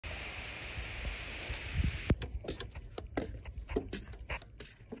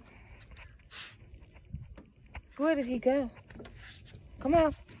Where did he go? Come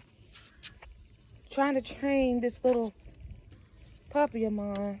on. Trying to train this little puppy of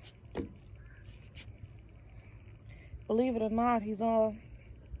mine. Believe it or not, he's 2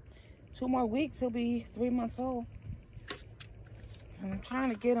 more weeks. He'll be 3 months old. And I'm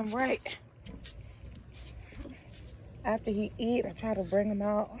trying to get him right. After he eat, I try to bring him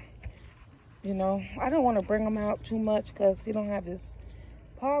out. You know, I don't want to bring him out too much because he don't have his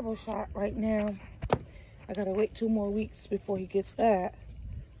parvo shot right now. I gotta wait 2 more weeks before he gets that.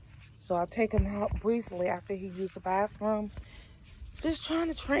 So I'll take him out briefly after he used the bathroom. Just trying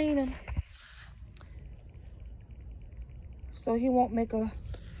to train him so he won't make a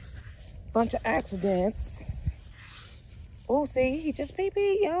bunch of accidents. Oh, see, he just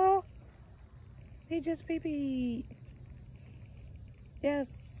pee-peed, y'all. He just pee-peed. Yes.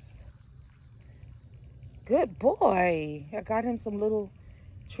 Good boy. I got him some little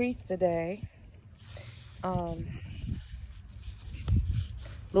treats today.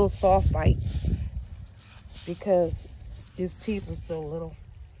 Little soft bites because his teeth are still little.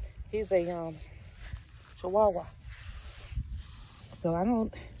 He's a Chihuahua. So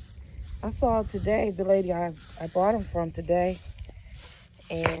I saw today, the lady I bought him from today,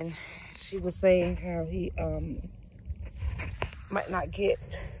 and she was saying how he might not get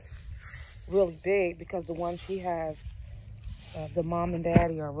really big because the one she has, the mom and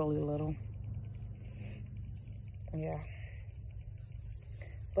daddy are really little. Yeah.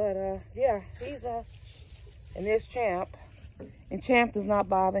 But yeah, he's and there's Champ. And Champ does not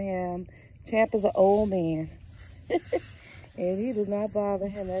bother him. Champ is an old man. And he does not bother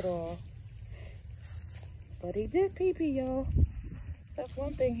him at all. But he did pee-pee, y'all. That's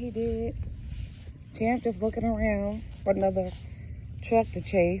one thing he did. Champ just looking around for another truck to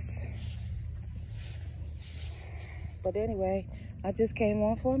chase. But anyway, I just came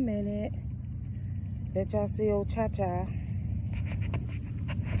on for a minute. Let y'all see old Cha-Cha.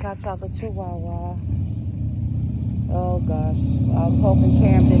 Cha-Cha the Chihuahua. Oh gosh. I was hoping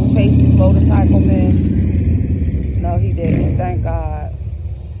Cam didn't chase his motorcycle man. No, he didn't. Thank God.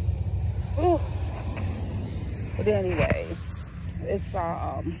 Whew. But anyways, it's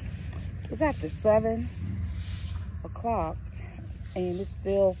after 7 o'clock and it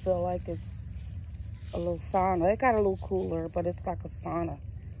still feel like it's a little sauna. It got a little cooler, but it's like a sauna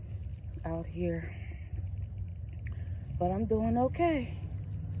out here. But I'm doing okay.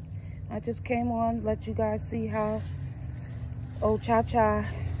 I just came on, let you guys see how old Cha-Cha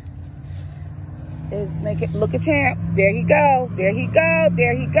is making. Look at Champ. There he goes. There he goes.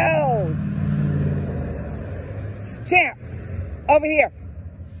 There he goes. Champ, over here.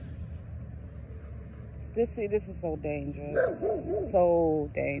 This is so dangerous.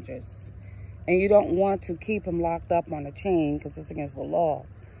 So dangerous. And you don't want to keep him locked up on a chain because it's against the law.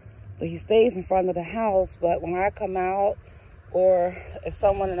 But he stays in front of the house. But when I come out, or if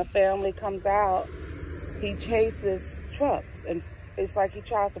someone in the family comes out, he chases trucks. And it's like he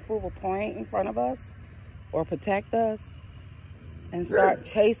tries to prove a point in front of us or protect us and start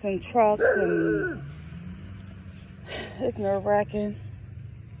chasing trucks. And it's nerve-wracking.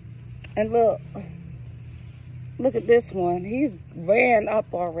 And look at this one. He's ran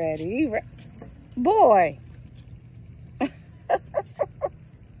up already. Boy.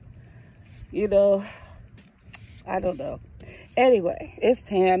 You know, I don't know. Anyway, it's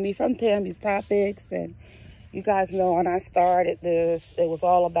Tammy from Tammy's Topics, and you guys know when I started this, it was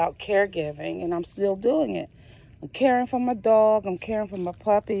all about caregiving, and I'm still doing it. I'm caring for my dog, I'm caring for my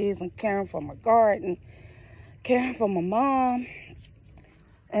puppies, I'm caring for my garden, caring for my mom,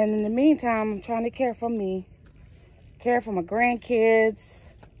 and in the meantime, I'm trying to care for me, care for my grandkids.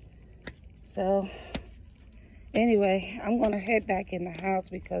 So, anyway, I'm going to head back in the house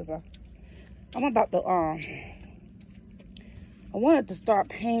because I'm about to, I wanted to start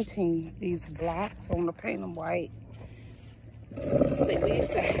painting these blocks. I want to paint them white. We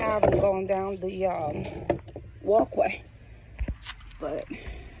used to have them going down the walkway, but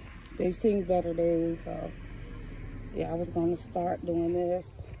they've seen better days. So yeah, I was going to start doing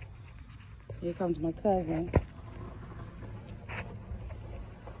this. Here comes my cousin.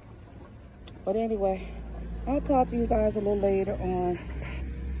 But anyway, I'll talk to you guys a little later on.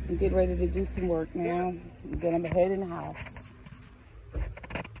 I'm getting ready to do some work now. Then I'm heading in the house.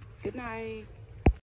 Good night.